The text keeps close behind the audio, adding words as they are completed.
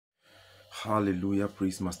Hallelujah.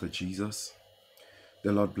 Praise Master Jesus.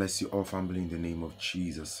 The Lord bless you all, family, in the name of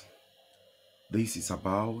Jesus. This is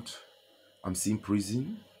about, I'm seeing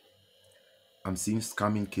prison, I'm seeing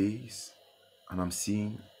scamming case, and I'm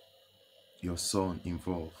seeing your son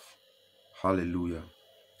involved. Hallelujah.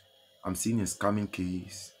 I'm seeing a scamming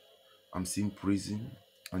case, I'm seeing prison,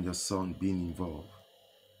 and your son being involved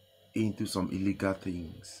into some illegal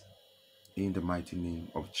things in the mighty name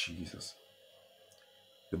of Jesus.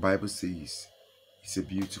 The Bible says it's a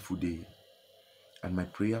beautiful day, and my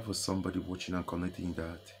prayer for somebody watching and connecting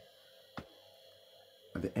that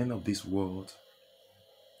at the end of this world,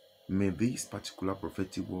 may this particular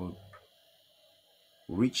prophetic word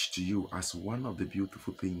reach to you as one of the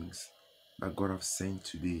beautiful things that God has sent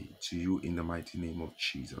today to you in the mighty name of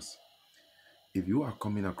Jesus. If you are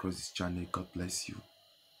coming across this channel, God bless you.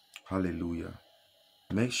 Hallelujah.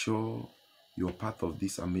 Make sure you're part of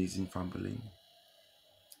this amazing family.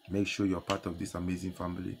 Make sure you're part of this amazing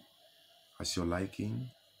family as you're liking,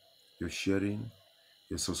 you're sharing,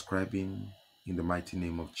 you're subscribing in the mighty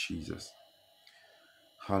name of Jesus.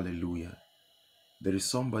 Hallelujah. There is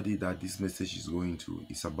somebody that this message is going to.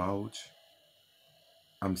 It's about,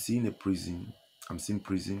 I'm seeing a prison. I'm seeing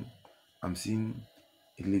prison. I'm seeing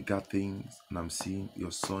illegal things. And I'm seeing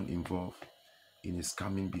your son involved in a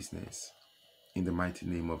scamming business. In the mighty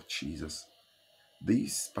name of Jesus.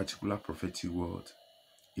 This particular prophetic word,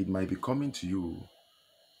 it might be coming to you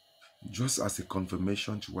just as a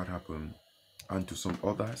confirmation to what happened. And to some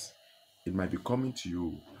others, it might be coming to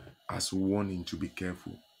you as warning to be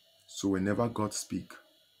careful. So whenever God speaks,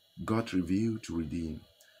 God reveal to redeem.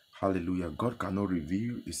 Hallelujah. God cannot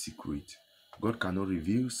reveal a secret. God cannot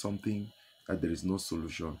reveal something that there is no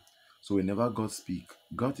solution. So whenever God speaks,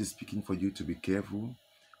 God is speaking for you to be careful.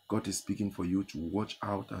 God is speaking for you to watch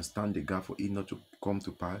out and stand the gap for it not to come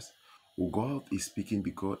to pass. Or God is speaking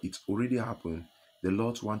because it's already happened. The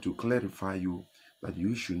Lord wants to clarify you that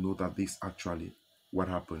you should know that this actually what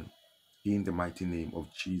happened in the mighty name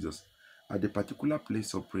of Jesus. At the particular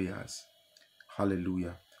place of prayers,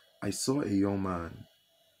 hallelujah, I saw a young man.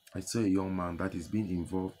 I saw a young man that is being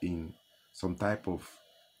involved in some type of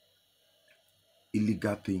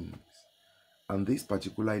illegal things. And this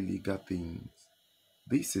particular illegal things,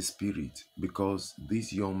 this is a spirit because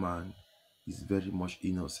this young man is very much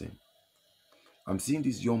innocent. I'm seeing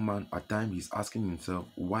this young man at times he's asking himself,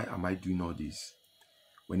 why am I doing all this?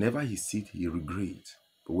 Whenever he sits, he regrets.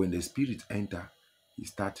 But when the spirit enter, he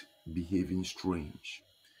start behaving strange.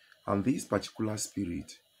 And this particular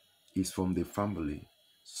spirit is from the family.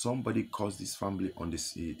 Somebody caused this family on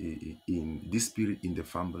this in this spirit in the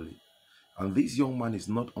family. And this young man is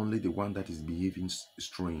not only the one that is behaving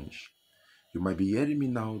strange. You might be hearing me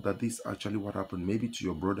now that this actually what happened maybe to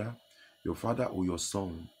your brother, your father, or your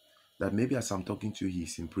son. That maybe as I'm talking to you,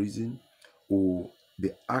 he's in prison or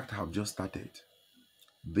the act have just started.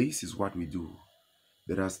 This is what we do.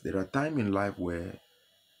 There are times in life where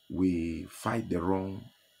we fight the wrong,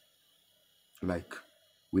 like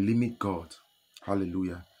we limit God.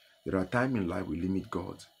 Hallelujah. There are times in life we limit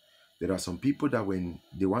God. There are some people that when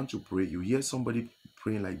they want to pray, you hear somebody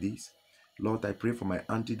praying like this. Lord, I pray for my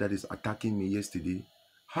auntie that is attacking me yesterday.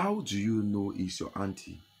 How do you know it's your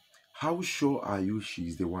auntie? How sure are you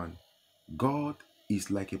she's the one? God is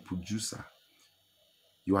like a producer.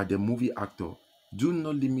 You are the movie actor. Do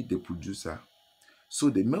not limit the producer. So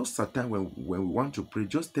the most of the time when we want to pray,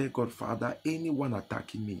 just tell God, Father, anyone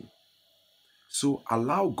attacking me. So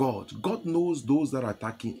allow God. God knows those that are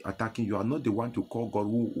attacking you. Are not the one to call God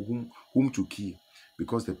whom to kill.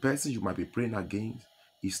 Because the person you might be praying against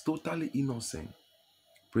is totally innocent.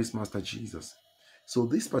 Praise Master Jesus. So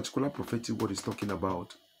this particular prophetic word is talking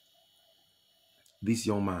about this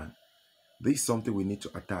young man. This is something we need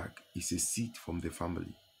to attack. It's a seed from the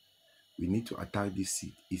family. We need to attack this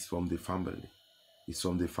seed. It's from the family. It's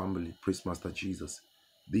from the family. Praise Master Jesus.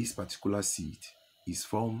 This particular seed is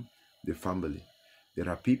from the family. There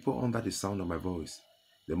are people under the sound of my voice.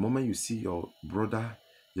 The moment you see your brother,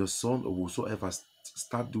 your son, or whosoever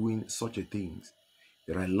start doing such a things,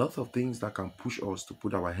 there are a lot of things that can push us to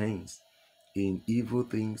put our hands in evil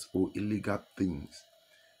things or illegal things.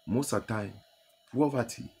 Most of the time,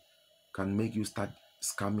 poverty can make you start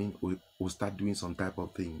scamming or start doing some type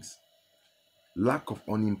of things. Lack of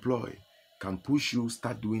unemployed can push you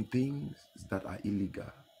start doing things that are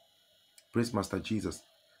illegal. Praise Master Jesus.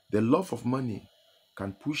 The love of money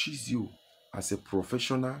can pushes you as a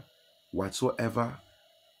professional whatsoever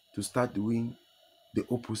to start doing the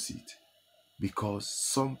opposite because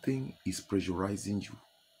something is pressurizing you.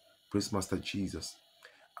 Praise Master Jesus.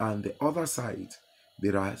 And the other side,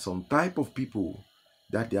 there are some type of people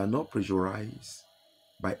that they are not pressurized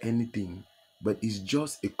by anything. but it's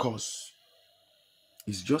just a cause.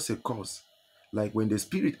 It's just a cause. Like when the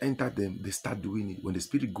spirit entered them, they start doing it. When the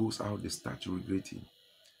spirit goes out, they start to regret it.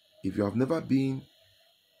 If you have never been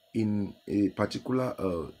in a particular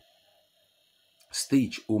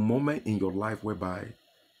stage or moment in your life whereby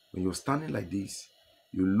when you're standing like this,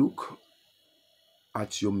 you look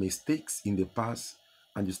at your mistakes in the past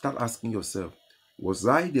and you start asking yourself, was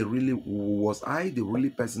I the really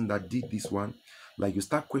person that did this one? Like you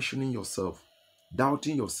start questioning yourself,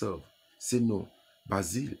 doubting yourself. Say no,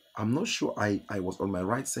 Basil, I'm not sure I was on my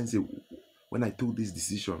right sense when I took this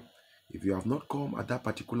decision. If you have not come at that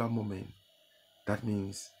particular moment, that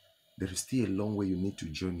means there is still a long way you need to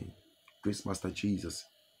journey. Praise Master Jesus.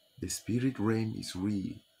 The spirit realm is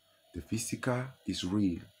real. The physical is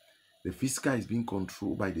real. The physical is being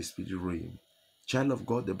controlled by the spirit realm. Child of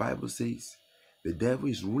God, the Bible says the devil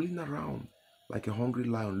is rolling around like a hungry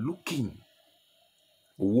lion looking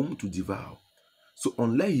for whom to devour. So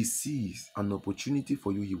unless he sees an opportunity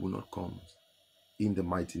for you, he will not come. In the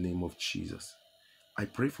mighty name of Jesus. I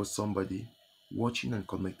pray for somebody watching and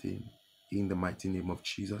connecting in the mighty name of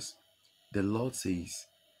Jesus. The Lord says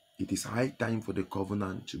it is high time for the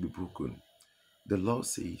covenant to be broken. The Lord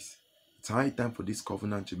says it's high time for this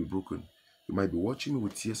covenant to be broken. You might be watching me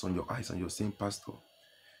with tears on your eyes and you're saying, Pastor,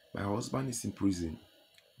 my husband is in prison.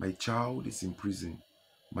 My child is in prison.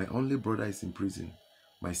 My only brother is in prison.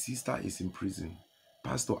 My sister is in prison.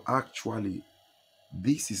 Pastor, actually,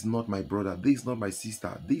 this is not my brother. This is not my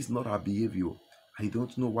sister. This is not her behavior. I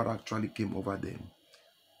don't know what actually came over them.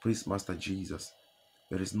 Praise Master Jesus.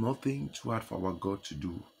 There is nothing too hard for our God to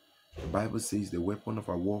do. The Bible says the weapon of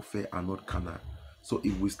our warfare are not carnal. So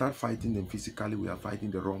if we start fighting them physically, we are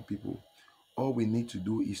fighting the wrong people. All we need to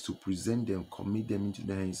do is to present them, commit them into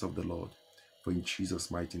the hands of the Lord. For in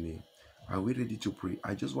Jesus' mighty name. Are we ready to pray?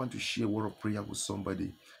 I just want to share a word of prayer with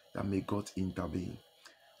somebody that may God intervene.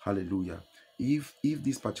 Hallelujah. If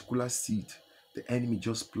this particular seed the enemy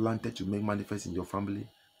just planted to make manifest in your family,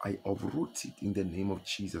 I uproot it in the name of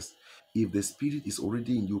Jesus. If the spirit is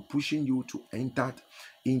already in you, pushing you to enter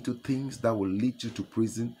into things that will lead you to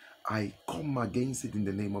prison, I come against it in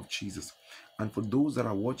the name of Jesus. And for those that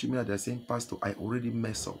are watching me and they're saying, Pastor, I already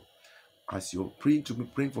mess up. As you're praying to me,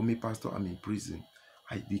 praying for me, Pastor, I'm in prison.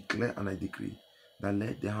 I declare and I decree that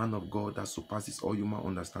let the hand of God that surpasses all human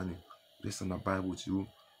understanding rest and abide with you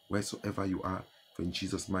wheresoever you are, for in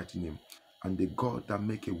Jesus' mighty name. And the God that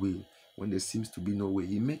make a way when there seems to be no way,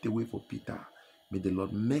 he made a way for Peter. May the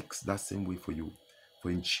Lord make that same way for you,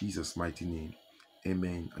 for in Jesus' mighty name.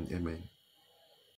 Amen and amen.